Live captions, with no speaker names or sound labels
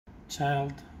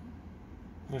child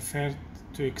referred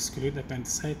to exclude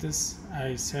appendicitis.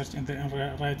 I searched in the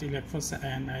right iliac fossa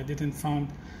and I didn't find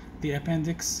the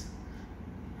appendix.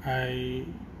 I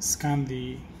scanned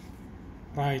the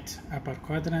right upper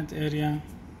quadrant area,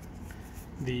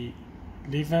 the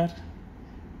liver,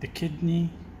 the kidney,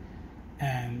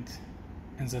 and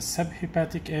in the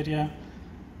subhepatic area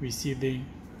we see the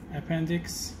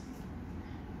appendix.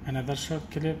 Another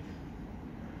short clip,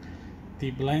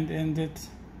 the blind-ended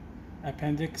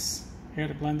appendix,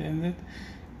 here blind-ended,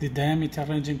 the diameter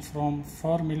ranging from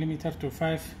 4 mm to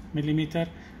 5 mm,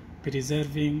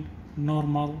 preserving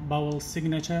normal bowel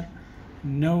signature,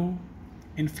 no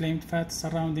inflamed fat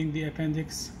surrounding the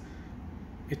appendix.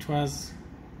 It was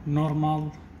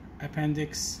normal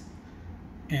appendix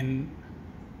in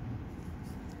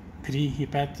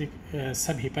prehepatic,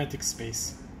 subhepatic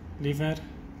space, liver,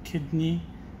 kidney,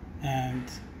 and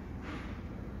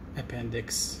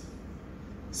appendix,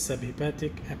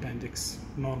 subhepatic appendix,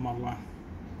 normal one.